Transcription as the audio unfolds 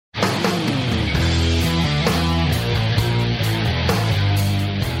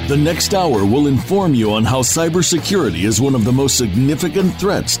The next hour will inform you on how cybersecurity is one of the most significant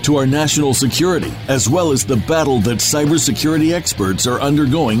threats to our national security, as well as the battle that cybersecurity experts are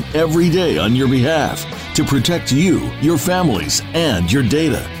undergoing every day on your behalf to protect you, your families, and your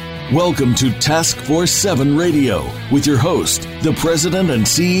data. Welcome to Task Force 7 Radio with your host, the President and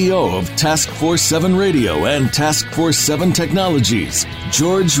CEO of Task Force 7 Radio and Task Force 7 Technologies,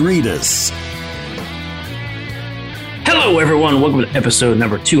 George Rettas. Hello, everyone. Welcome to episode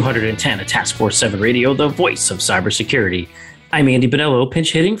number 210 of Task Force 7 Radio, the voice of cybersecurity. I'm Andy Bonello,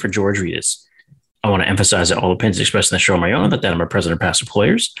 pinch hitting for George Rettas. I want to emphasize that all opinions expressed in the show are my own, that I'm a president of past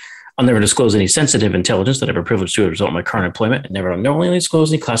employers. I'll never disclose any sensitive intelligence that I have a privilege to as a result of my current employment, and never unknowingly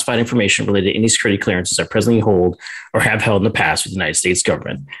disclose any classified information related to any security clearances I presently hold or have held in the past with the United States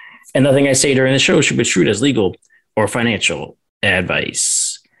government. And nothing I say during the show should be construed as legal or financial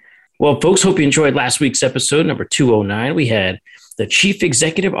advice. Well, folks, hope you enjoyed last week's episode, number 209. We had the Chief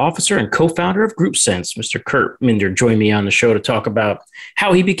Executive Officer and co-founder of GroupSense, Mr. Kurt Minder, join me on the show to talk about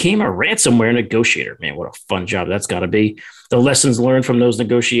how he became a ransomware negotiator. Man, what a fun job that's got to be. The lessons learned from those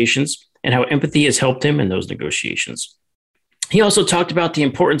negotiations and how empathy has helped him in those negotiations. He also talked about the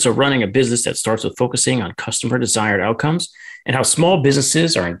importance of running a business that starts with focusing on customer desired outcomes and how small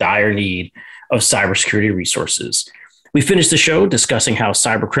businesses are in dire need of cybersecurity resources. We finished the show discussing how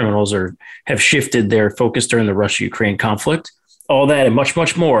cyber criminals have shifted their focus during the Russia-Ukraine conflict. All that and much,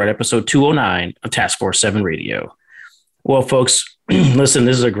 much more at episode 209 of Task Force 7 Radio. Well, folks, listen,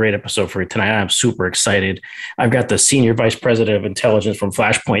 this is a great episode for you tonight. I'm super excited. I've got the Senior Vice President of Intelligence from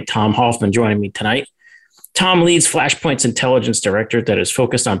Flashpoint, Tom Hoffman, joining me tonight. Tom leads Flashpoint's intelligence director that is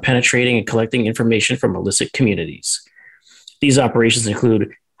focused on penetrating and collecting information from illicit communities. These operations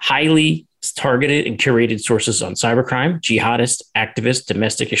include highly targeted and curated sources on cybercrime, jihadists, activists,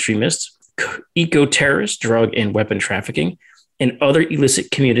 domestic extremists, eco-terrorists, drug and weapon trafficking, and other illicit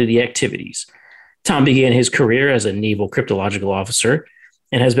community activities. Tom began his career as a naval cryptological officer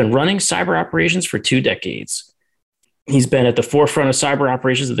and has been running cyber operations for 2 decades. He's been at the forefront of cyber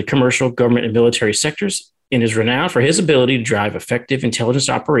operations of the commercial, government, and military sectors and is renowned for his ability to drive effective intelligence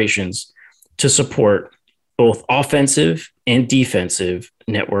operations to support both offensive and defensive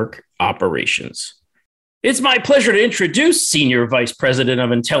network operations. It's my pleasure to introduce Senior Vice President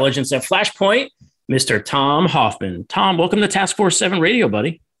of Intelligence at Flashpoint, Mr. Tom Hoffman. Tom, welcome to Task Force 7 Radio,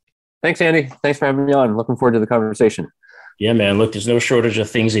 buddy. Thanks, Andy. Thanks for having me on. Looking forward to the conversation. Yeah, man. Look, there's no shortage of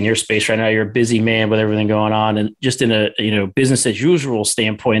things in your space right now. You're a busy man with everything going on, and just in a business as usual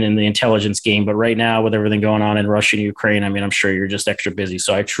standpoint in the intelligence game. But right now, with everything going on in Russia and Ukraine, I mean, I'm sure you're just extra busy.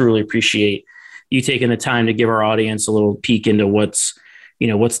 So I truly appreciate you taking the time to give our audience a little peek into what's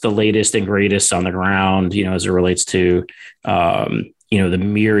the latest and greatest on the ground, as it relates to, the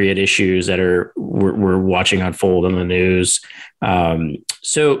myriad issues that we're watching unfold in the news.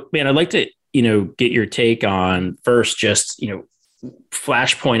 So, man, I'd like to, get your take on first, just,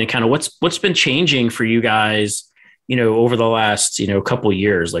 Flashpoint and kind of what's been changing for you guys, over the last, couple of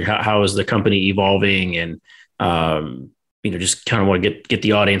years. Like how is the company evolving, and, just kind of want to get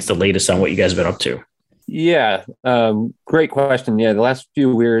the audience the latest on what you guys have been up to. Yeah, great question. Yeah, the last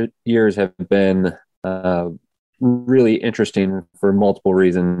few years have been really interesting for multiple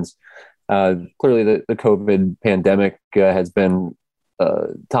reasons. Clearly, the COVID pandemic has been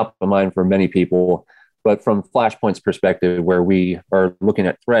top of mind for many people. But from Flashpoint's perspective, where we are looking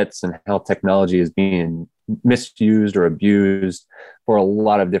at threats and how technology is being misused or abused for a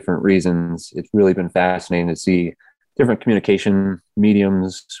lot of different reasons, it's really been fascinating to see different communication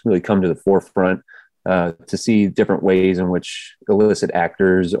mediums really come to the forefront, to see different ways in which illicit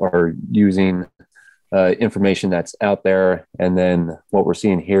actors are using information that's out there. And then what we're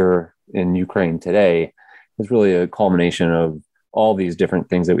seeing here in Ukraine today is really a culmination of all these different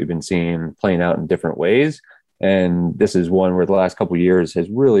things that we've been seeing playing out in different ways. And this is one where the last couple of years has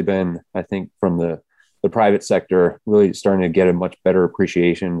really been, I think, from the private sector, really starting to get a much better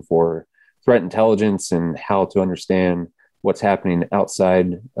appreciation for threat intelligence and how to understand what's happening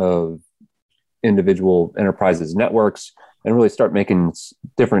outside of individual enterprises' networks, and really start making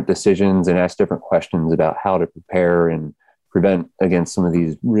different decisions and ask different questions about how to prepare and prevent against some of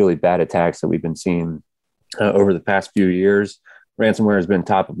these really bad attacks that we've been seeing over the past few years. Ransomware has been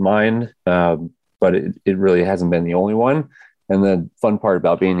top of mind, but it really hasn't been the only one. And the fun part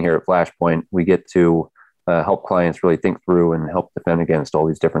about being here at Flashpoint, we get to help clients really think through and help defend against all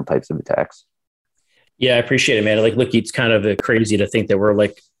these different types of attacks. Yeah, I appreciate it, man. Like, look, it's kind of crazy to think that we're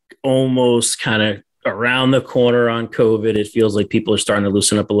like almost kind of around the corner on COVID. It feels like people are starting to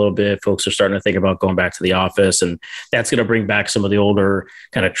loosen up a little bit. Folks are starting to think about going back to the office, and that's going to bring back some of the older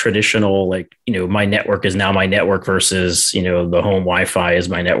kind of traditional, like, my network is now my network versus, the home Wi-Fi is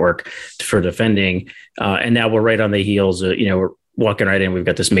my network for defending. And now we're right on the heels of, we're walking right in. We've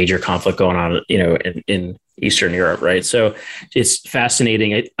got this major conflict going on, in Eastern Europe. Right. So it's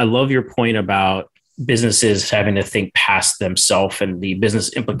fascinating. I love your point about businesses having to think past themselves and the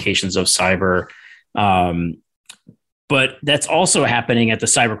business implications of cyber. But that's also happening at the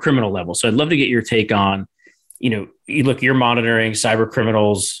cyber criminal level. So I'd love to get your take on, you're monitoring cyber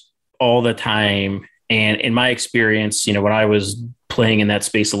criminals all the time. And in my experience, when I was playing in that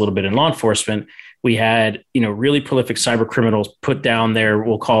space a little bit in law enforcement, we had, really prolific cyber criminals put down their,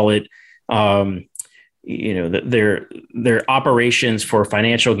 we'll call it, their operations for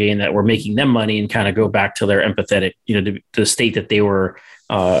financial gain that were making them money, and kind of go back to their empathetic, to the state that they were,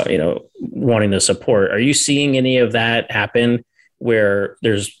 wanting to support. Are you seeing any of that happen where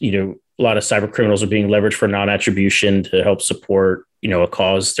there's, a lot of cyber criminals are being leveraged for non-attribution to help support, a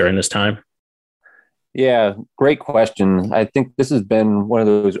cause during this time? Yeah, great question. I think this has been one of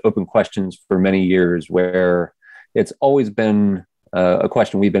those open questions for many years, where it's always been a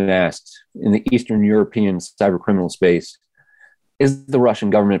question we've been asked in the Eastern European cyber criminal space. Is the Russian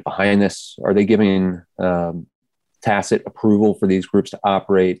government behind this? Are they giving tacit approval for these groups to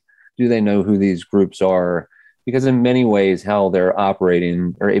operate? Do they know who these groups are? Because in many ways, how they're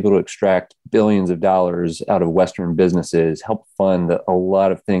operating are able to extract billions of dollars out of Western businesses, help fund a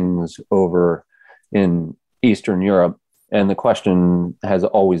lot of things over in Eastern Europe. And the question has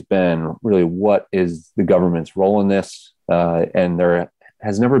always been, really, what is the government's role in this? And there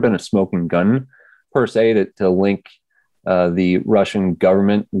has never been a smoking gun per se to link the Russian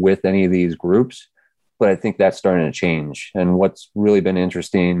government with any of these groups. But I think that's starting to change. And what's really been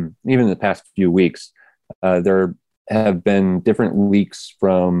interesting, even in the past few weeks, there have been different leaks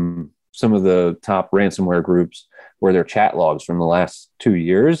from some of the top ransomware groups where their chat logs from the last 2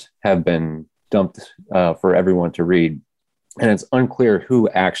 years have been dumped for everyone to read. And it's unclear who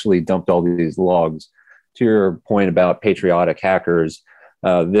actually dumped all these logs. To your point about patriotic hackers,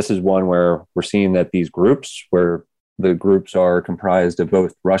 this is one where we're seeing that these groups, where the groups are comprised of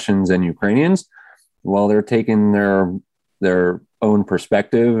both Russians and Ukrainians, well, they're taking their own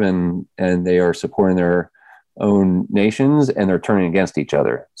perspective and they are supporting their own nations, and they're turning against each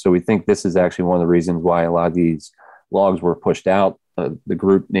other. So we think this is actually one of the reasons why a lot of these logs were pushed out. The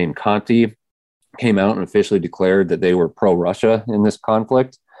group named Conti came out and officially declared that they were pro-Russia in this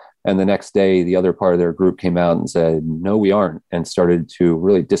conflict. And the next day, the other part of their group came out and said, no, we aren't, and started to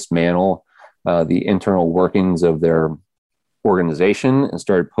really dismantle the internal workings of their organization and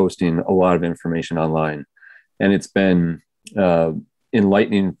started posting a lot of information online. And it's been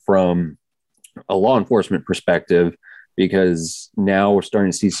enlightening from a law enforcement perspective, because now we're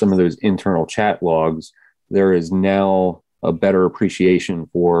starting to see some of those internal chat logs. There is now a better appreciation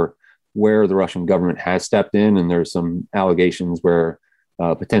for where the Russian government has stepped in. And there's some allegations where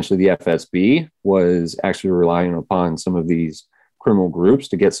potentially the FSB was actually relying upon some of these criminal groups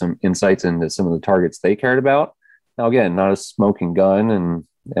to get some insights into some of the targets they cared about. Now, again, not a smoking gun,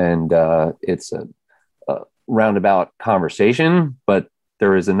 and it's a roundabout conversation, but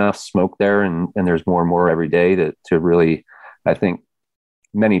there is enough smoke there, and there's more and more every day to really, I think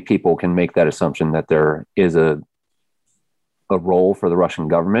many people can make that assumption that there is a role for the Russian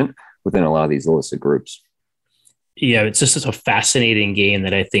government within a lot of these illicit groups. Yeah, it's just a fascinating game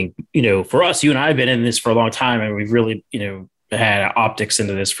that I think, for us, you and I have been in this for a long time, and we've really, had optics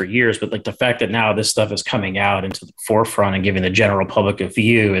into this for years. But like the fact that now this stuff is coming out into the forefront and giving the general public a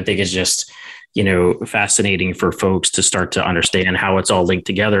view, I think is just, fascinating for folks to start to understand how it's all linked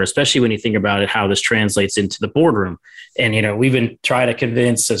together, especially when you think about it, how this translates into the boardroom. And, we've been trying to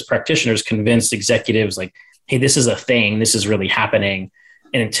convince executives like, hey, this is a thing, this is really happening.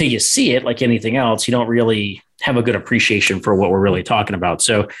 And until you see it, like anything else, you don't really have a good appreciation for what we're really talking about.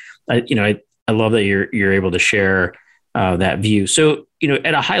 So, I love that you're able to share that view. So,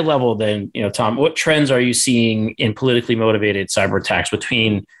 at a high level, then, Tom, what trends are you seeing in politically motivated cyber attacks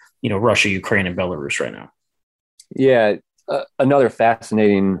between, Russia, Ukraine, and Belarus right now? Yeah, another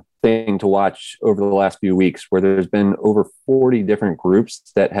fascinating thing to watch over the last few weeks, where there's been over 40 different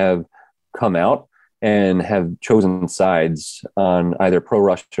groups that have come out and have chosen sides on either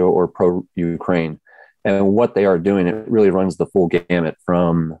pro-Russia or pro-Ukraine. And what they are doing, it really runs the full gamut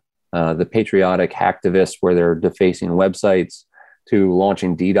from the patriotic hacktivists, where they're defacing websites, to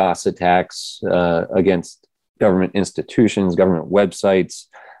launching DDoS attacks against government institutions, government websites,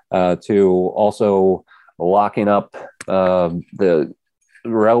 to also locking up the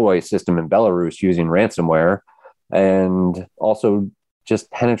railway system in Belarus using ransomware, and also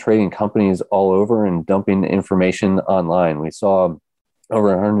just penetrating companies all over and dumping information online. We saw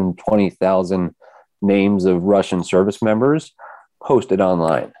over 120,000 names of Russian service members posted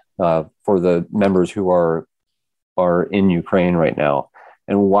online for the members who are in Ukraine right now.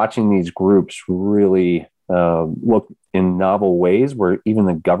 And watching these groups really look in novel ways where even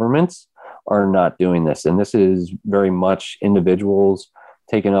the governments are not doing this. And this is very much individuals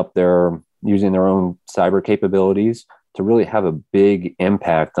using their own cyber capabilities to really have a big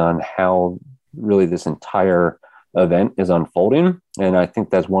impact on how really this entire event is unfolding. And I think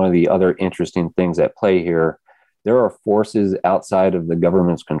that's one of the other interesting things at play here. There are forces outside of the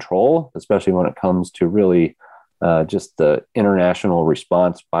government's control, especially when it comes to really just the international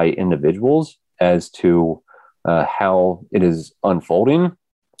response by individuals as to how it is unfolding.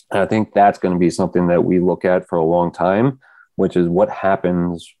 And I think that's going to be something that we look at for a long time, which is what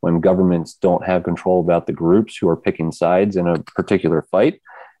happens when governments don't have control about the groups who are picking sides in a particular fight.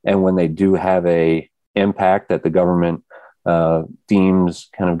 And when they do have a impact that the government deems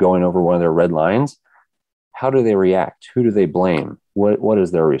kind of going over one of their red lines, how do they react? Who do they blame? What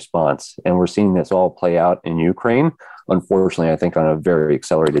is their response? And we're seeing this all play out in Ukraine, unfortunately, I think on a very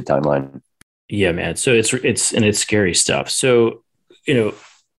accelerated timeline. Yeah, man. So it's scary stuff. So,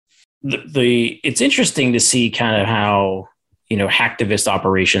 it's interesting to see kind of how, hacktivist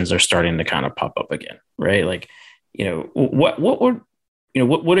operations are starting to kind of pop up again, right? Like,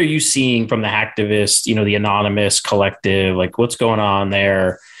 what are you seeing from the hacktivists, the anonymous collective, like what's going on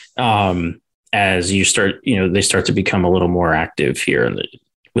there as you start, they start to become a little more active here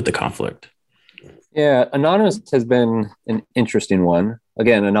with the conflict? Yeah, Anonymous has been an interesting one.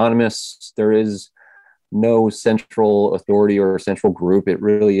 Again, Anonymous, there is no central authority or central group. It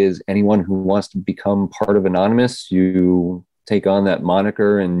really is anyone who wants to become part of Anonymous. You take on that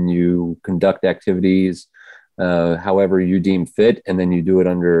moniker and you conduct activities however you deem fit, and then you do it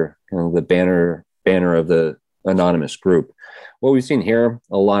under the banner of the Anonymous group. What we've seen here,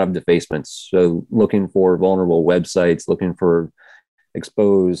 a lot of defacements. So looking for vulnerable websites, looking for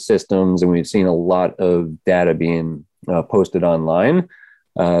exposed systems, and we've seen a lot of data being posted online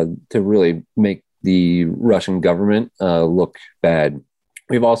to really make the Russian government look bad.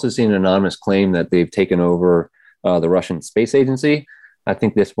 We've also seen Anonymous claim that they've taken over the Russian Space Agency. I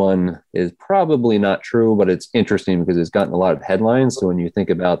think this one is probably not true, but it's interesting because it's gotten a lot of headlines. So when you think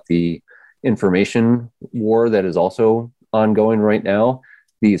about the information war that is also ongoing right now,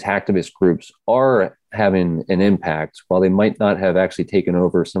 these hacktivist groups are having an impact. While they might not have actually taken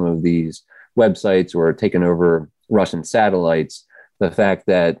over some of these websites or taken over Russian satellites, the fact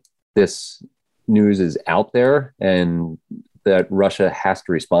that this news is out there and that Russia has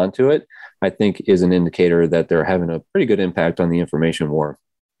to respond to it, I think is an indicator that they're having a pretty good impact on the information war.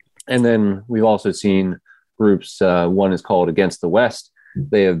 And then we've also seen groups, one is called Against the West.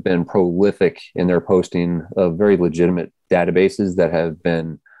 They have been prolific in their posting of very legitimate databases that have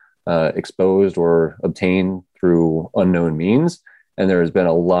been exposed or obtained through unknown means. And there has been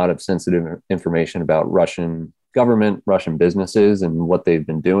a lot of sensitive information about Russian government, Russian businesses, and what they've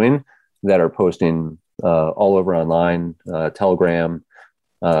been doing that are posting all over online, Telegram,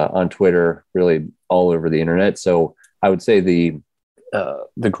 on Twitter, really all over the internet. So I would say the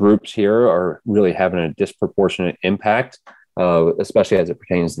groups here are really having a disproportionate impact, especially as it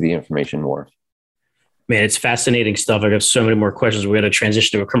pertains to the information war. Man, it's fascinating stuff. I got so many more questions. We're going to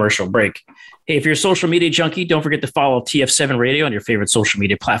transition to a commercial break. Hey, if you're a social media junkie, don't forget to follow TF7 Radio on your favorite social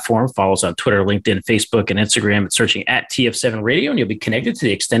media platform. Follow us on Twitter, LinkedIn, Facebook, and Instagram at searching at TF7 Radio, and you'll be connected to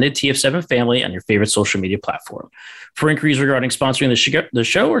the extended TF7 family on your favorite social media platform. For inquiries regarding sponsoring the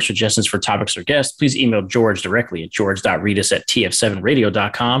show or suggestions for topics or guests, please email George directly at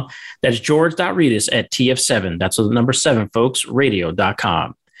george.reedus@tf7radio.com. That's george.reedus@tf7. That's the number 7, folks,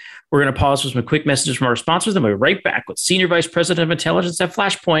 radio.com. We're going to pause for some quick messages from our sponsors, then we'll be right back with Senior Vice President of Intelligence at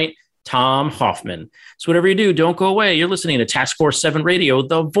Flashpoint, Tom Hoffman. So whatever you do, don't go away. You're listening to Task Force 7 Radio,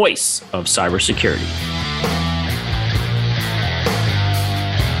 the voice of cybersecurity.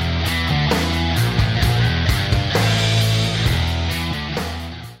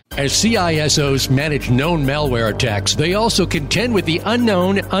 As CISOs manage known malware attacks, they also contend with the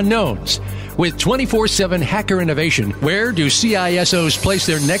unknown unknowns. With 24/7 hacker innovation, where do CISOs place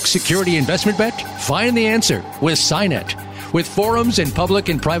their next security investment bet? Find the answer with SINET. With forums and public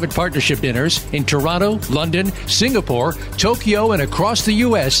and private partnership dinners in Toronto, London, Singapore, Tokyo, and across the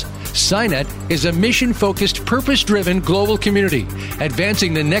U.S., SciNet is a mission-focused, purpose-driven global community,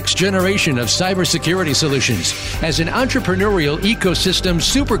 advancing the next generation of cybersecurity solutions. As an entrepreneurial ecosystem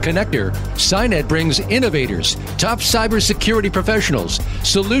super connector, SciNet brings innovators, top cybersecurity professionals,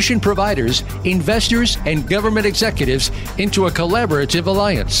 solution providers, investors, and government executives into a collaborative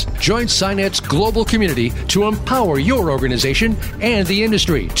alliance. Join SciNet's global community to empower your organization and the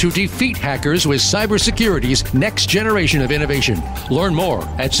industry to defeat hackers with cybersecurity's next generation of innovation. Learn more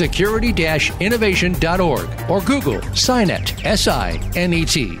at security-innovation.org or Google SciNet,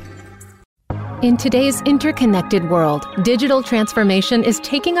 S-I-N-E-T. In today's interconnected world, digital transformation is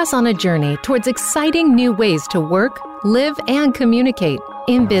taking us on a journey towards exciting new ways to work, live, and communicate.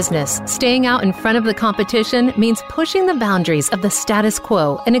 In business, staying out in front of the competition means pushing the boundaries of the status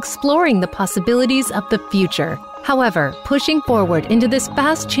quo and exploring the possibilities of the future. However, pushing forward into this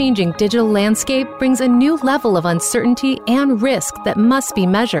fast-changing digital landscape brings a new level of uncertainty and risk that must be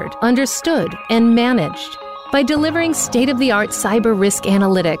measured, understood, and managed. By delivering state-of-the-art cyber risk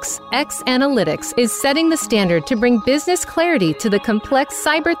analytics, X Analytics is setting the standard to bring business clarity to the complex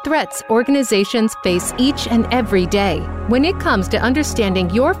cyber threats organizations face each and every day. When it comes to understanding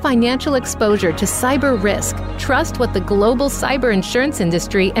your financial exposure to cyber risk, trust what the global cyber insurance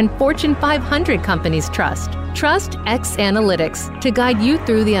industry and Fortune 500 companies trust. Trust X Analytics to guide you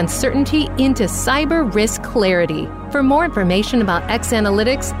through the uncertainty into cyber risk clarity. For more information about X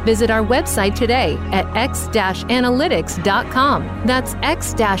Analytics, visit our website today at x-analytics.com. That's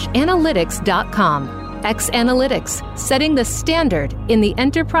x-analytics.com. X Analytics, setting the standard in the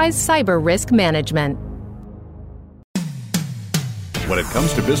enterprise cyber risk management. When it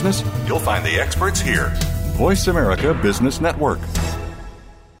comes to business, you'll find the experts here. Voice America Business Network.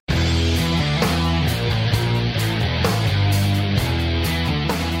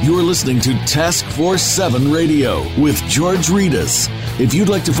 You're listening to Task Force 7 Radio with George Ritas. If you'd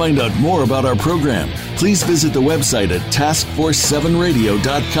like to find out more about our program, please visit the website at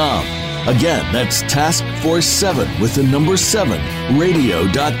taskforce7radio.com. Again, that's taskforce7 with the number 7,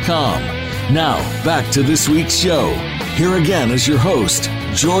 radio.com. Now, back to this week's show. Here again is your host,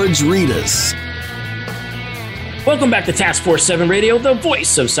 George Ritas. Welcome back to Task Force 7 Radio, the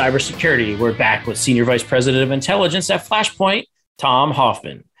voice of cybersecurity. We're back with Senior Vice President of Intelligence at Flashpoint, Tom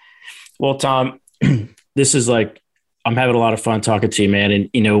Hoffman. Well, Tom, this is like, I'm having a lot of fun talking to you, man. And,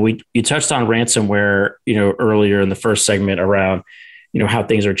 you touched on ransomware, earlier in the first segment around, how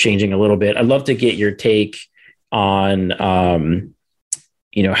things are changing a little bit. I'd love to get your take on, how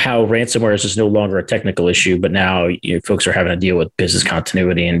ransomware is just no longer a technical issue, but now folks are having to deal with business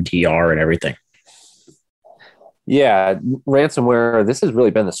continuity and DR and everything. Yeah, ransomware, this has really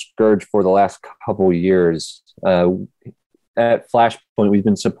been the scourge for the last couple of years. At Flashpoint, we've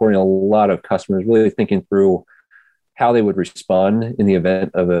been supporting a lot of customers, really thinking through how they would respond in the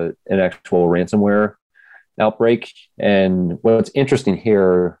event of an actual ransomware outbreak. And what's interesting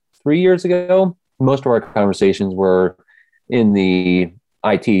here, 3 years ago, most of our conversations were in the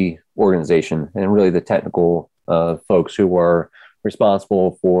IT organization and really the technical folks who are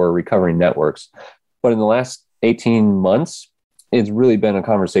responsible for recovering networks. But in the last 18 months, it's really been a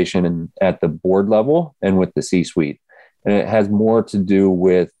conversation at the board level and with the C-suite. And it has more to do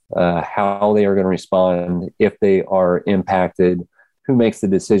with how they are going to respond if they are impacted, who makes the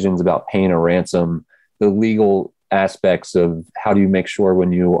decisions about paying a ransom, the legal aspects of how do you make sure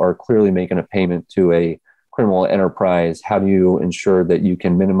when you are clearly making a payment to a criminal enterprise, how do you ensure that you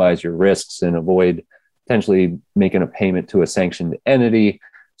can minimize your risks and avoid potentially making a payment to a sanctioned entity.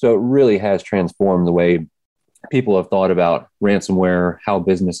 So it really has transformed the way people have thought about ransomware, how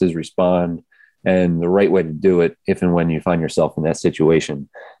businesses respond, and the right way to do it if and when you find yourself in that situation.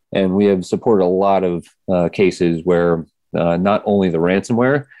 And we have supported a lot of cases where not only the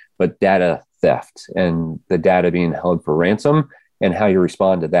ransomware, but data theft and the data being held for ransom and how you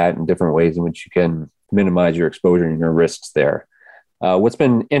respond to that in different ways in which you can minimize your exposure and your risks there. What's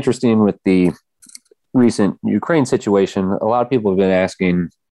been interesting with the recent Ukraine situation, a lot of people have been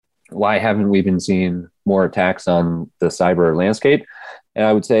asking, why haven't we been seeing more attacks on the cyber landscape? And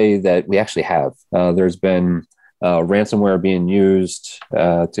I would say that we actually have. There's been ransomware being used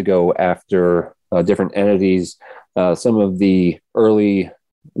to go after different entities. Some of the early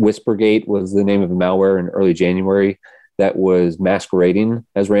Whispergate was the name of a malware in early January that was masquerading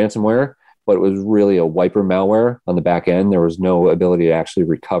as ransomware, but it was really a wiper malware on the back end. There was no ability to actually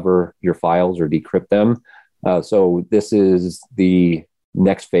recover your files or decrypt them. So this is the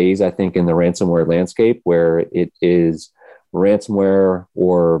next phase, I think, in the ransomware landscape, where it is ransomware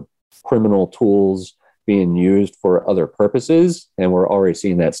or criminal tools being used for other purposes. And we're already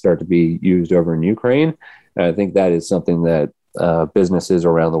seeing that start to be used over in Ukraine. And I think that is something that businesses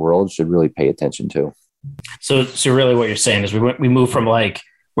around the world should really pay attention to. So really what you're saying is we move from like,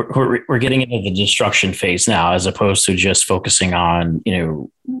 we're getting into the destruction phase now, as opposed to just focusing on,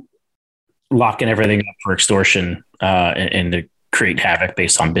 locking everything up for extortion and to create havoc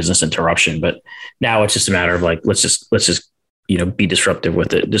based on business interruption. But now it's just a matter of like, let's just be destructive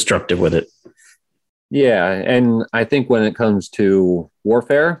with it. Yeah. And I think when it comes to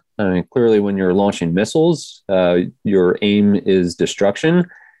warfare, I mean, clearly when you're launching missiles, your aim is destruction.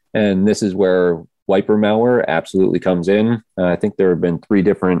 And this is where wiper malware absolutely comes in. I think there have been 3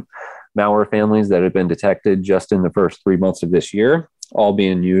 different malware families that have been detected just in the first 3 months of this year, all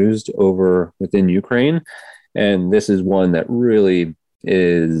being used within Ukraine. And this is one that really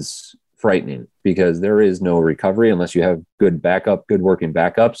is frightening because there is no recovery unless you have good working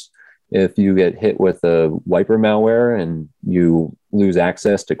backups. If you get hit with a wiper malware and you lose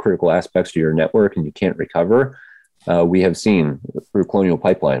access to critical aspects of your network and you can't recover, we have seen through Colonial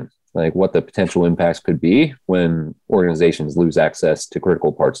Pipeline, like what the potential impacts could be when organizations lose access to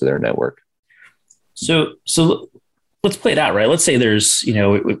critical parts of their network. So let's play it out, right? Let's say there's,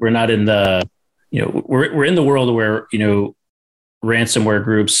 we're not in the, we're in the world where, ransomware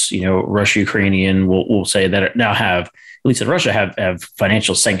groups, Russia, Ukrainian, we'll say that now have, at least in Russia, have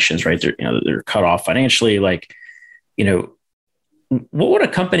financial sanctions, right? They're cut off financially. Like, what would a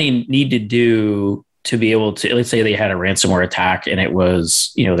company need to do to be able to, let's say they had a ransomware attack and it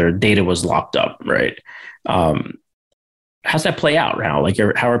was, their data was locked up, right? How's that play out now? Like,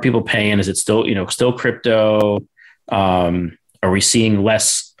 how are people paying? Is it still, still crypto? Are we seeing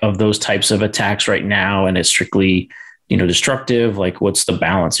less of those types of attacks right now? And it's strictly, destructive? Like, what's the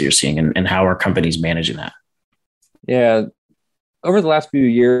balance you're seeing and how are companies managing that? Yeah. Over the last few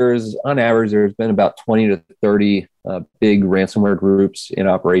years, on average, there's been about 20 to 30 big ransomware groups in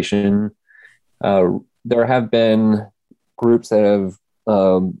operation. There have been groups that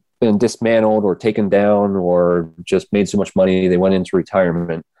have been dismantled or taken down or just made so much money they went into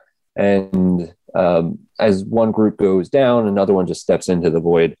retirement. And as one group goes down, another one just steps into the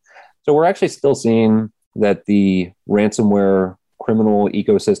void. So we're actually still seeing that the ransomware criminal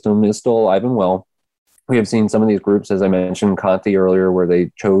ecosystem is still alive and well. We have seen some of these groups, as I mentioned, Conti earlier, where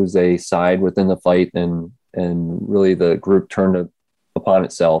they chose a side within the fight and really the group turned upon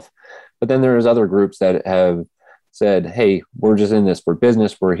itself. But then there's other groups that have said, hey, we're just in this for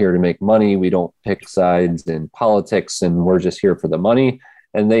business. We're here to make money. We don't pick sides in politics and we're just here for the money.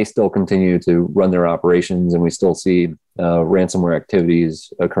 And they still continue to run their operations. And we still see ransomware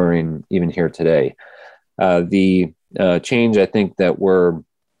activities occurring even here today. The change I think that we're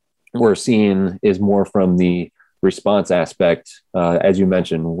seeing is more from the response aspect. As you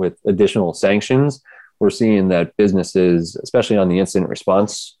mentioned, with additional sanctions, we're seeing that businesses, especially on the incident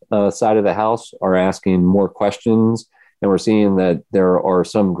response side of the house, are asking more questions. And we're seeing that there are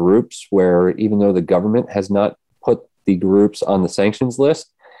some groups where, even though the government has not put the groups on the sanctions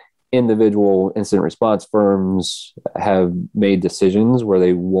list, individual incident response firms have made decisions where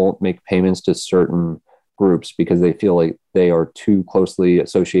they won't make payments to certain groups because they feel like they are too closely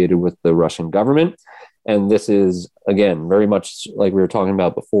associated with the Russian government. And this is, again, very much like we were talking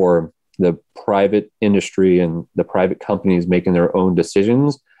about before, the private industry and the private companies making their own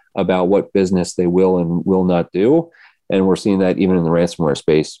decisions about what business they will and will not do. And we're seeing that even in the ransomware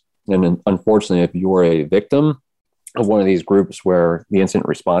space. And unfortunately, if you're a victim of one of these groups where the incident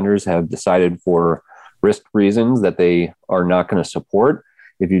responders have decided for risk reasons that they are not going to support,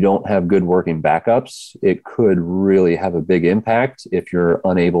 if you don't have good working backups, it could really have a big impact if you're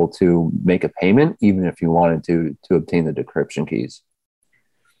unable to make a payment, even if you wanted to obtain the decryption keys.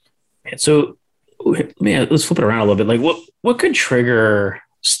 So, let's flip it around a little bit. Like, what could trigger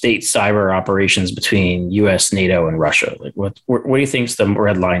state cyber operations between U.S., NATO, and Russia? Like, what do you think is the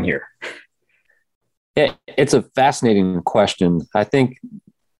red line here? Yeah, it's a fascinating question. I think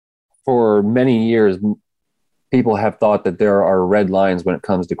for many years, people have thought that there are red lines when it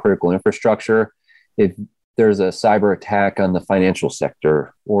comes to critical infrastructure. If there's a cyber attack on the financial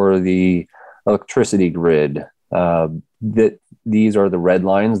sector or the electricity grid, that these are the red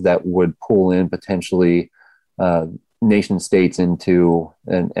lines that would pull in potentially nation states into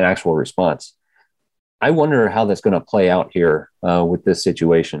an actual response. I wonder how that's going to play out here with this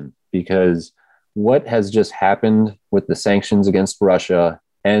situation, because what has just happened with the sanctions against Russia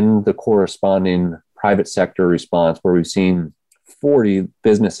and the corresponding private sector response, where we've seen 40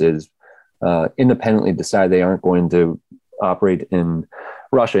 businesses independently decide they aren't going to operate in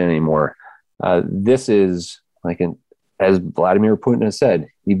Russia anymore. This is like an as Vladimir Putin has said,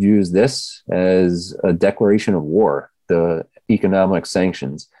 he views this as a declaration of war, the economic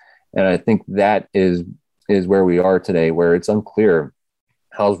sanctions. And I think that is where we are today, where it's unclear,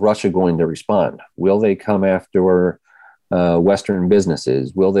 how's Russia going to respond? Will they come after Western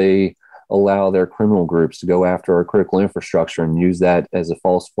businesses? Will they allow their criminal groups to go after our critical infrastructure and use that as a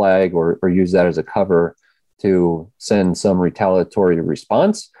false flag or use that as a cover to send some retaliatory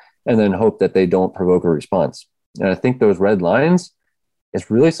response and then hope that they don't provoke a response? And I think those red lines,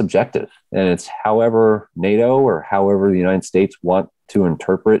 it's really subjective. And it's however NATO or however the United States want to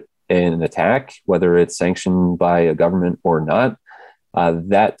interpret an attack, whether it's sanctioned by a government or not.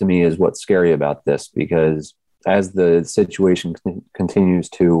 That to me is what's scary about this, because as the situation continues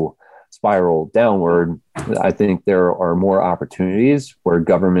to spiral downward, I think there are more opportunities where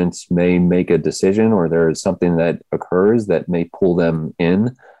governments may make a decision or there is something that occurs that may pull them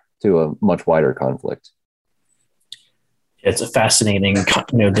in to a much wider conflict. It's a fascinating,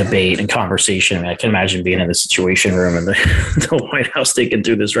 debate and conversation. I mean, I can imagine being in the Situation Room in the White House thinking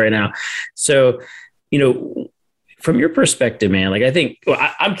through this right now. So, from your perspective, man, like, I think,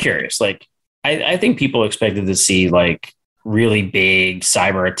 I'm curious, like, I think people expected to see like really big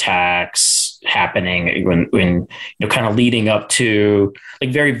cyber attacks happening when kind of leading up to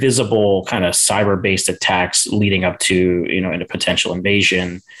like very visible kind of cyber based attacks leading up to, in a potential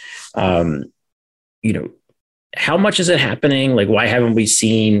invasion. How much is it happening? Like, why haven't these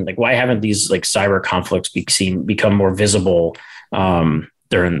like cyber conflicts become more visible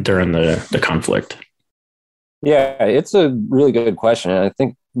during the conflict? Yeah, it's a really good question. And I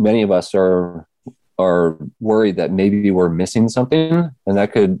think many of us are worried that maybe we're missing something, and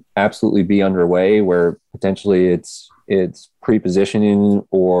that could absolutely be underway where potentially it's pre-positioning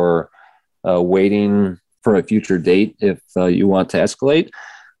or waiting for a future date if you want to escalate.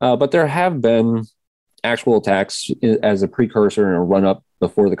 But there have been actual attacks as a precursor and a run-up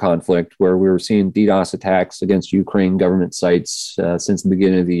before the conflict, where we were seeing DDoS attacks against Ukraine government sites since the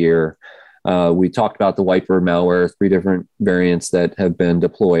beginning of the year. We talked about the Wiper malware, 3 different variants that have been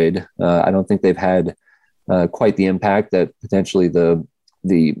deployed. I don't think they've had quite the impact that potentially the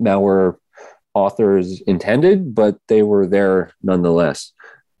malware authors intended, but they were there nonetheless.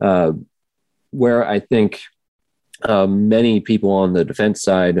 Where I think many people on the defense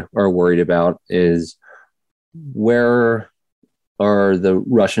side are worried about is, where are the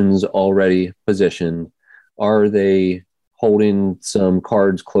Russians already positioned? Are they holding some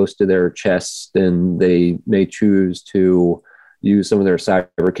cards close to their chests, and they may choose to use some of their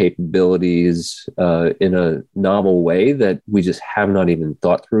cyber capabilities in a novel way that we just have not even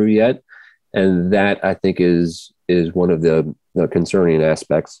thought through yet? And that, I think, is one of the concerning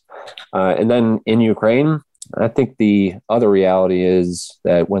aspects. And then in Ukraine, I think the other reality is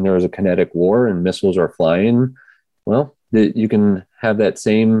that when there is a kinetic war and missiles are flying, well, you can have that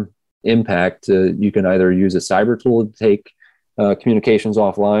same impact. You can either use a cyber tool to take communications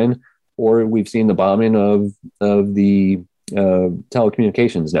offline, or we've seen the bombing of the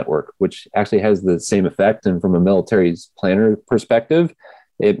telecommunications network, which actually has the same effect. And from a military planner perspective,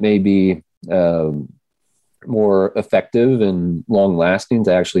 it may be more effective and long lasting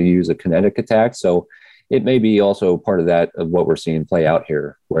to actually use a kinetic attack. So it may be also part of that, of what we're seeing play out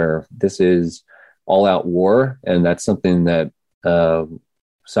here, where this is all out war. And that's something that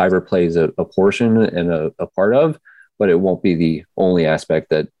cyber plays a portion and a part of, but it won't be the only aspect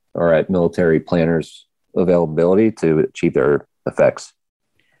that are at military planners' availability to achieve their effects.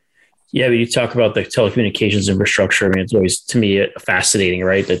 Yeah, but you talk about the telecommunications infrastructure. I mean, it's always, to me, fascinating,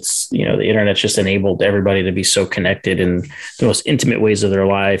 right? That's, the internet's just enabled everybody to be so connected in the most intimate ways of their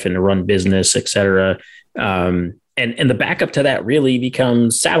life and to run business, et cetera. And the backup to that really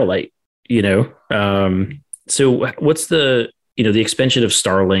becomes satellite, So what's the expansion of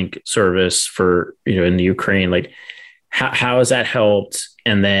Starlink service for, in the Ukraine? Like, how has that helped?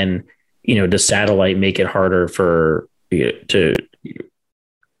 And then, does satellite make it harder for a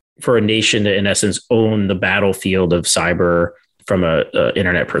nation to, in essence, own the battlefield of cyber from a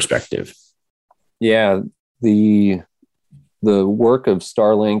internet perspective? Yeah, the work of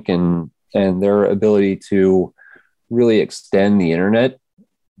Starlink and their ability to really extend the internet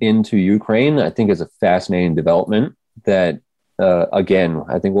into Ukraine, I think, is a fascinating development that, again,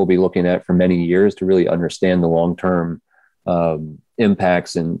 I think we'll be looking at for many years to really understand the long-term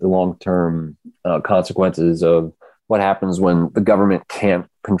impacts and the long-term consequences of what happens when the government can't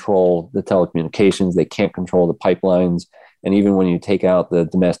control the telecommunications, they can't control the pipelines, and even when you take out the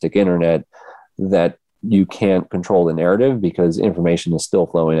domestic internet, that you can't control the narrative because information is still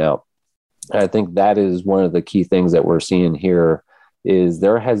flowing out. I think that is one of the key things that we're seeing here. Is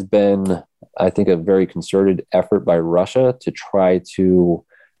there has been I think, a very concerted effort by Russia to try to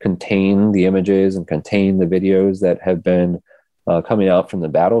contain the images and contain the videos that have been coming out from the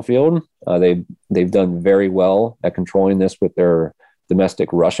battlefield. They've done very well at controlling this with their domestic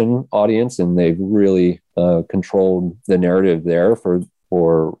Russian audience, and they've really controlled the narrative there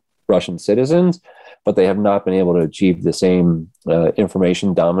for Russian citizens, but they have not been able to achieve the same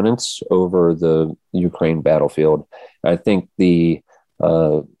information dominance over the Ukraine battlefield. I think the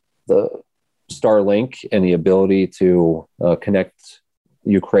Starlink and the ability to connect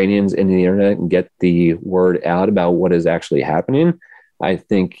Ukrainians into the internet and get the word out about what is actually happening, I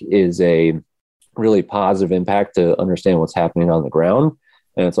think is a really positive impact to understand what's happening on the ground.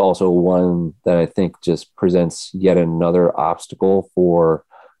 And it's also one that I think just presents yet another obstacle for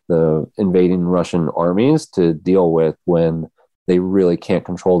the invading Russian armies to deal with when they really can't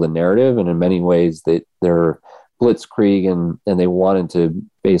control the narrative. And in many ways, they're blitzkrieg and they wanted to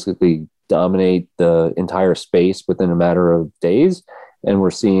basically dominate the entire space within a matter of days. And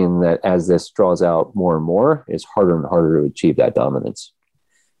we're seeing that as this draws out more and more, it's harder and harder to achieve that dominance.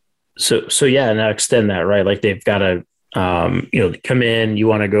 So yeah, now extend that, right? Like they've got to, come in, you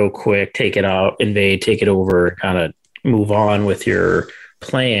want to go quick, take it out, invade, take it over, kind of move on with your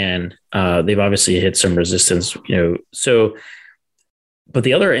plan. They've obviously hit some resistance, but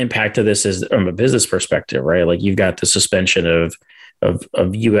the other impact of this is from a business perspective, right? Like you've got the suspension of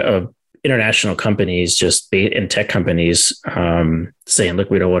international companies, and tech companies saying, look,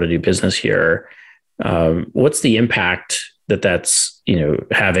 we don't want to do business here. What's the impact that's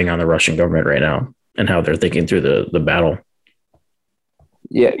having on the Russian government right now and how they're thinking through the battle?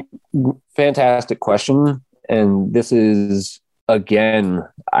 Yeah, fantastic question. And this is, again,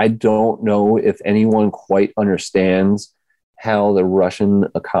 I don't know if anyone quite understands how the Russian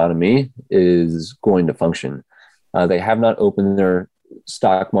economy is going to function. They have not opened their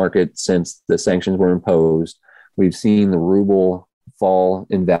stock market since the sanctions were imposed. We've seen the ruble fall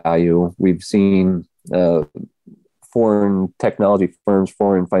in value. We've seen foreign technology firms,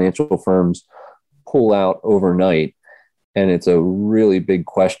 foreign financial firms pull out overnight. And it's a really big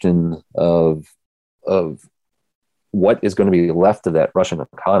question of what is going to be left of that Russian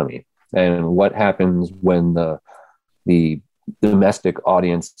economy and what happens when the domestic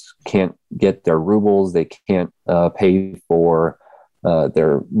audience can't get their rubles, they can't pay for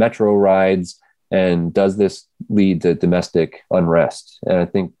their metro rides, and does this lead to domestic unrest? And I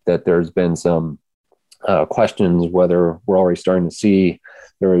think that there's been some questions whether we're already starting to see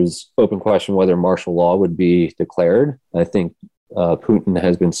there is open question whether martial law would be declared. I think Putin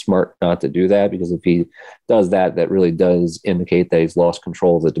has been smart not to do that, because if he does that, that really does indicate that he's lost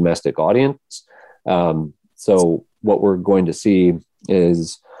control of the domestic audience. So what we're going to see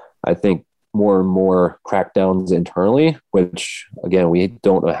is, I think, more and more crackdowns internally, which, again, we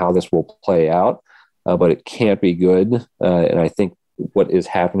don't know how this will play out, but it can't be good. And I think what is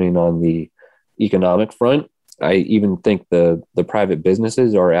happening on the economic front, I even think the private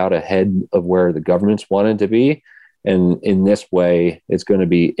businesses are out ahead of where the governments wanted to be. And in this way, it's going to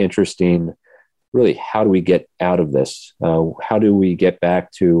be interesting, really, how do we get out of this? How do we get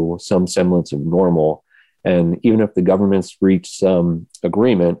back to some semblance of normal? And even if the governments reach some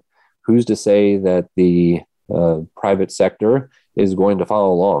agreement, who's to say that the private sector is going to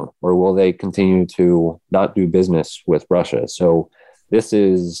follow along, or will they continue to not do business with Russia? So this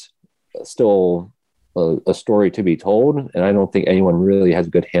is still a story to be told, and I don't think anyone really has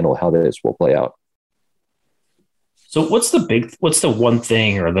a good handle how this will play out. So what's the one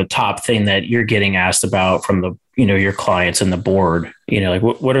thing or the top thing that you're getting asked about from the, your clients and the board? Like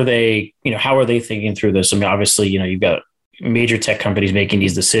what are they, how are they thinking through this? I mean, obviously, you've got major tech companies making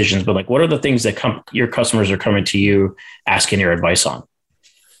these decisions, but like, what are the things that your customers are coming to you asking your advice on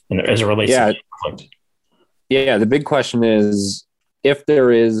as it relates to conflict? Yeah. The big question is, if there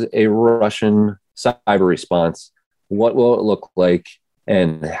is a Russian cyber response, what will it look like?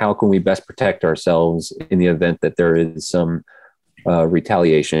 And how can we best protect ourselves in the event that there is some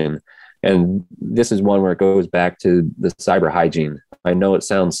retaliation? And this is one where it goes back to the cyber hygiene. I know it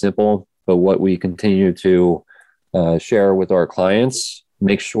sounds simple, but what we continue to share with our clients,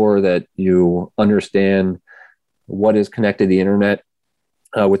 make sure that you understand what is connected to the internet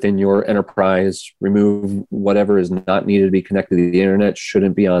within your enterprise. Remove whatever is not needed to be connected to the internet,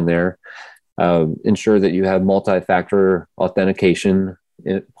 shouldn't be on there. Ensure that you have multi-factor authentication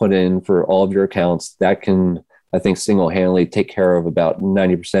put in for all of your accounts. That can, I think, single-handedly take care of about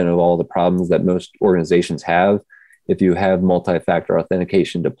 90% of all the problems that most organizations have. If you have multi-factor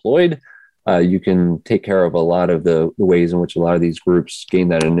authentication deployed, you can take care of a lot of the ways in which a lot of these groups gain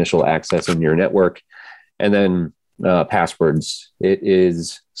that initial access in your network. And then passwords. It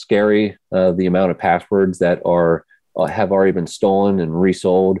is scary, the amount of passwords that have already been stolen and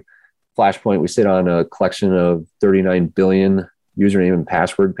resold. Flashpoint, we sit on a collection of 39 billion username and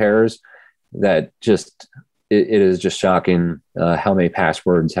password pairs that it is just shocking how many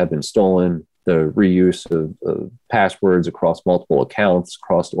passwords have been stolen, the reuse of passwords across multiple accounts,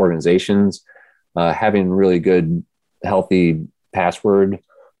 across organizations. Having really good, healthy password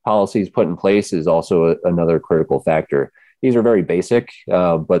policies put in place is also another critical factor. These are very basic,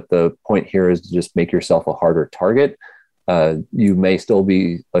 but the point here is to just make yourself a harder target. You may still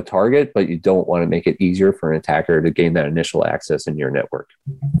be a target, but you don't want to make it easier for an attacker to gain that initial access in your network.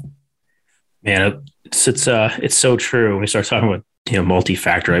 Man, it's so true. We start talking about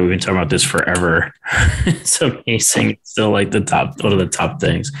multi-factor. We've been talking about this forever. It's amazing. It's still like one of the top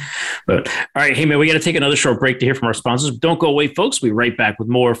things. But all right, hey man, we got to take another short break to hear from our sponsors. Don't go away, folks. We'll be right back with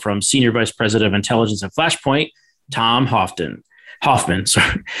more from Senior Vice President of Intelligence at Flashpoint, Tom Hoffman.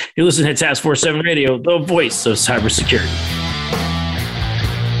 Sorry. You listen to Task Force 7 Radio, the voice of cybersecurity.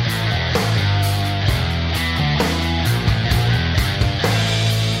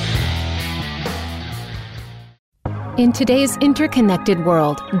 In today's interconnected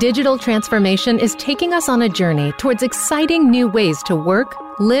world, digital transformation is taking us on a journey towards exciting new ways to work,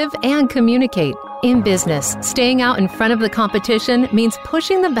 live, and communicate. In business, staying out in front of the competition means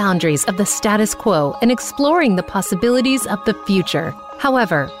pushing the boundaries of the status quo and exploring the possibilities of the future.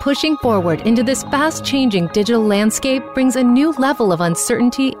 However, pushing forward into this fast-changing digital landscape brings a new level of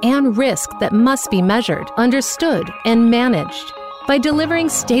uncertainty and risk that must be measured, understood, and managed. By delivering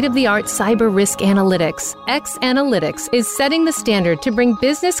state-of-the-art cyber risk analytics, X Analytics is setting the standard to bring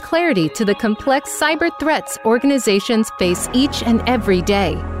business clarity to the complex cyber threats organizations face each and every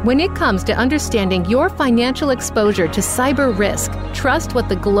day. When it comes to understanding your financial exposure to cyber risk, trust what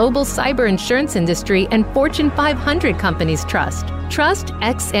the global cyber insurance industry and Fortune 500 companies trust. Trust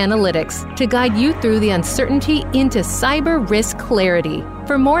X Analytics to guide you through the uncertainty into cyber risk clarity.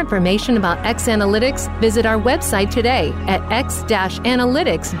 For more information about X Analytics, visit our website today at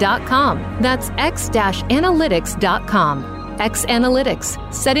x-analytics.com. That's x-analytics.com. X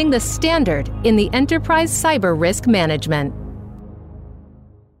Analytics, setting the standard in the enterprise cyber risk management.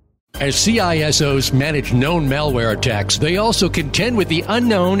 As CISOs manage known malware attacks, they also contend with the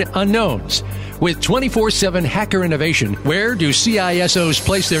unknown unknowns. With 24/7 hacker innovation, where do CISOs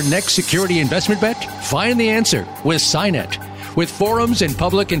place their next security investment bet? Find the answer with SINET. With forums and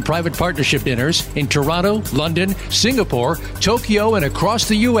public and private partnership dinners in Toronto, London, Singapore, Tokyo, and across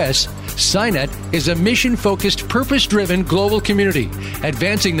the U.S., SINET is a mission-focused, purpose-driven global community,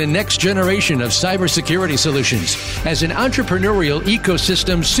 advancing the next generation of cybersecurity solutions. As an entrepreneurial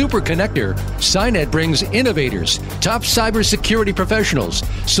ecosystem superconnector, SINET brings innovators, top cybersecurity professionals,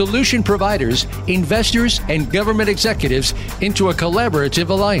 solution providers, investors, and government executives into a collaborative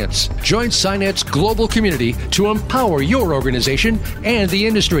alliance. Join SINET's global community to empower your organization and the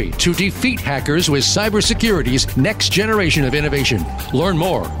industry to defeat hackers with cybersecurity's next generation of innovation. Learn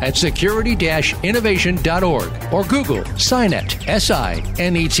more at security-innovation.org or Google SINET,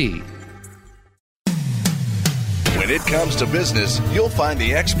 SINET. When it comes to business, you'll find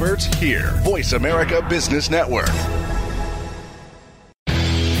the experts here. Voice America Business Network.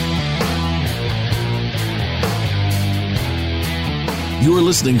 You're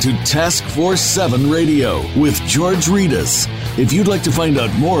listening to Task Force 7 Radio with George Ritas. If you'd like to find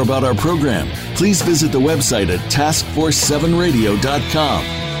out more about our program, please visit the website at taskforce7radio.com.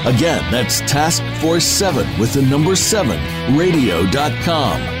 Again, that's taskforce7 with the number 7,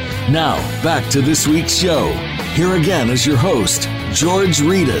 radio.com. Now, back to this week's show. Here again is your host, George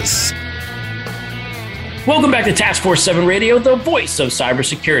Ritas. Welcome back to Task Force 7 Radio, the voice of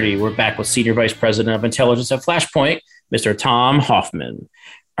cybersecurity. We're back with Senior Vice President of Intelligence at Flashpoint, Mr. Tom Hoffman.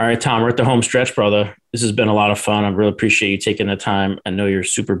 All right, Tom, we're at the home stretch, brother. This has been a lot of fun. I really appreciate you taking the time. I know you're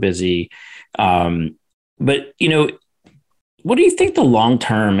super busy. But, what do you think the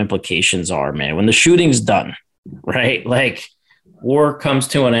long-term implications are, man, when the shooting's done, right? Like, war comes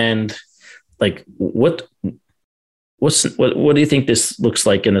to an end. Like, what do you think this looks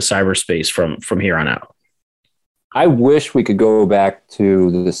like in the cyberspace from here on out? I wish we could go back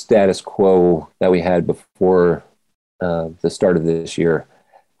to the status quo that we had before the start of this year.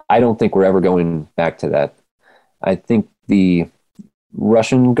 I don't think we're ever going back to that. I think the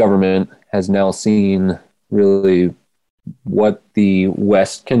Russian government has now seen really what the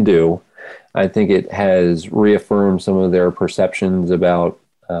West can do. I think it has reaffirmed some of their perceptions about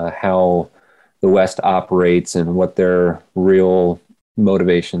how the West operates and what their real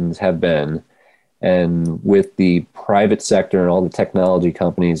motivations have been. And with the private sector and all the technology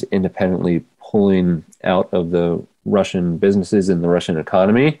companies independently pulling out of the Russian businesses and the Russian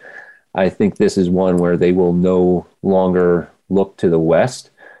economy. I think this is one where they will no longer look to the West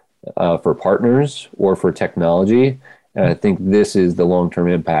for partners or for technology. And I think this is the long-term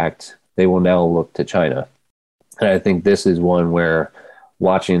impact. They will now look to China. And I think this is one where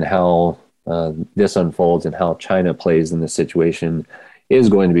watching how this unfolds and how China plays in this situation is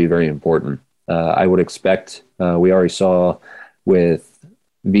going to be very important. I would expect, we already saw with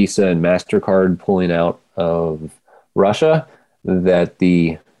Visa and MasterCard pulling out of Russia, that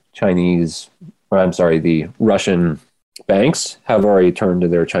the Russian banks have already turned to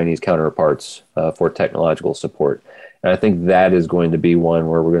their Chinese counterparts for technological support. And I think that is going to be one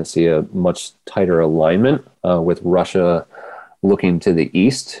where we're going to see a much tighter alignment with Russia looking to the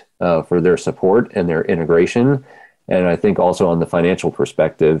East for their support and their integration. And I think also on the financial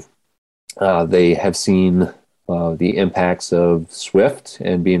perspective, they have seen the impacts of SWIFT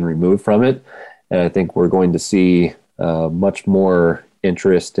and being removed from it. And I think we're going to see much more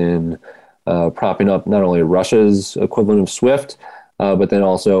interest in propping up not only Russia's equivalent of SWIFT, but then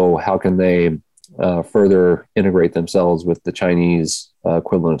also how can they further integrate themselves with the Chinese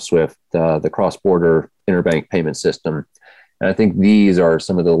equivalent of SWIFT, the cross-border interbank payment system. And I think these are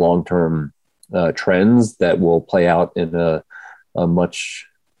some of the long-term trends that will play out in a much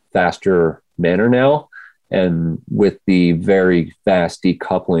faster manner now. And with the very fast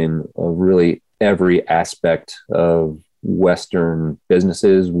decoupling of really every aspect of Western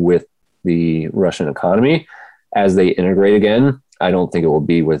businesses with the Russian economy, as they integrate again, I don't think it will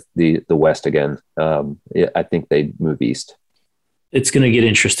be with the West again. I think they move east. It's going to get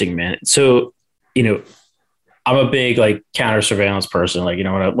interesting, man. So, I'm a big counter surveillance person.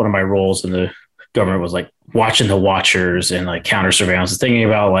 One of my roles in the government was watching the watchers and counter surveillance, thinking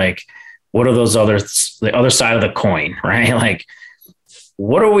about what are those the other side of the coin, right?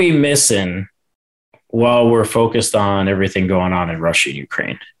 What are we missing while we're focused on everything going on in Russia and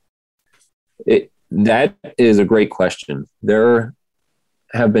Ukraine? That is a great question. There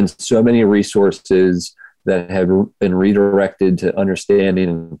have been so many resources that have been redirected to understanding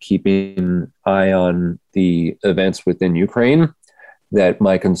and keeping an eye on the events within Ukraine that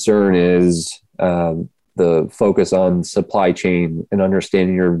my concern is the focus on supply chain and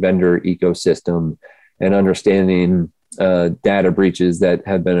understanding your vendor ecosystem and understanding data breaches that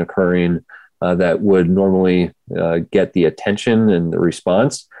have been occurring that would normally get the attention and the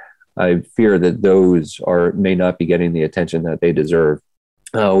response. I fear that those may not be getting the attention that they deserve.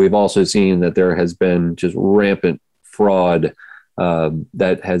 We've also seen that there has been just rampant fraud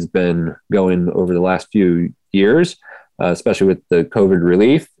that has been going over the last few years, especially with the COVID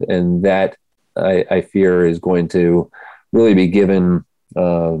relief. And that I fear is going to really be given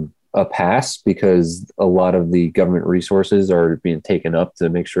a pass because a lot of the government resources are being taken up to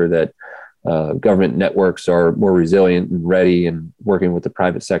make sure that government networks are more resilient and ready, and working with the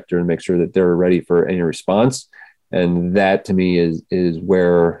private sector and make sure that they're ready for any response. And that to me is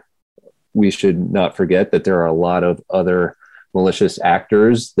where we should not forget that there are a lot of other malicious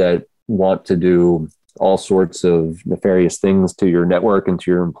actors that want to do all sorts of nefarious things to your network and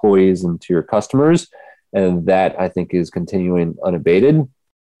to your employees and to your customers. And that I think is continuing unabated.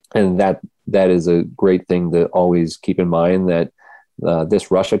 And that is a great thing to always keep in mind, that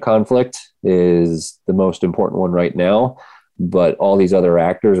this Russia conflict is the most important one right now, but all these other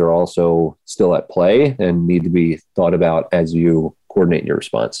actors are also still at play and need to be thought about as you coordinate your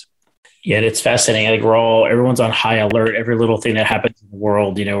response. Yeah, it's fascinating. I think everyone's on high alert. Every little thing that happens in the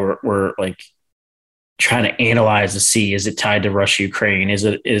world, we're trying to analyze to see, is it tied to Russia, Ukraine? Is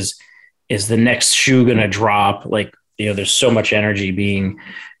the next shoe going to drop? There's so much energy being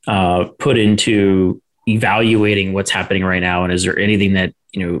put into evaluating what's happening right now. And is there anything that,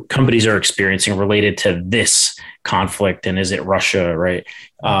 companies are experiencing related to this conflict? And is it Russia? Right.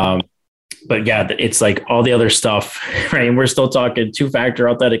 But yeah, it's all the other stuff, right? And we're still talking 2-factor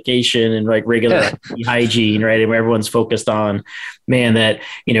authentication and regular hygiene, right? And everyone's focused on, man, that,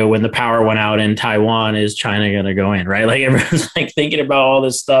 when the power went out in Taiwan, is China going to go in, right? Everyone's thinking about all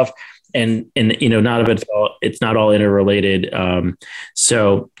this stuff, and not of it all, it's not all interrelated.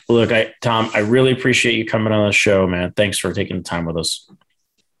 So look, Tom, I really appreciate you coming on the show, man. Thanks for taking the time with us.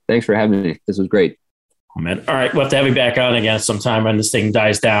 Thanks for having me. This was great. Oh, man. All right. We'll have to have you back on again sometime when this thing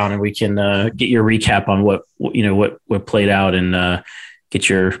dies down, and we can get your recap on what played out, and get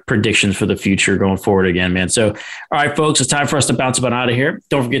your predictions for the future going forward again, man. So, all right, folks, it's time for us to bounce about out of here.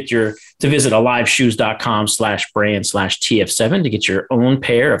 Don't forget to visit aliveshoes.com/brand/TF7 to get your own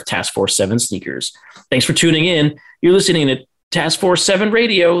pair of Task Force 7 sneakers. Thanks for tuning in. You're listening to Task Force 7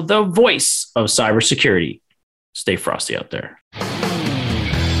 Radio, the voice of cybersecurity. Stay frosty out there.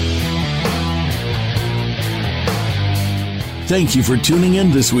 Thank you for tuning in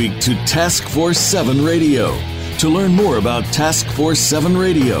this week to Task Force 7 Radio. To learn more about Task Force 7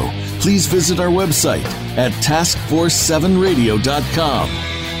 Radio, please visit our website at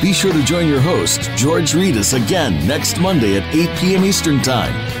taskforce7radio.com. Be sure to join your host, George Riedus, again next Monday at 8 p.m. Eastern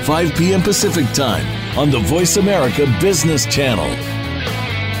Time, 5 p.m. Pacific Time on the Voice America Business Channel.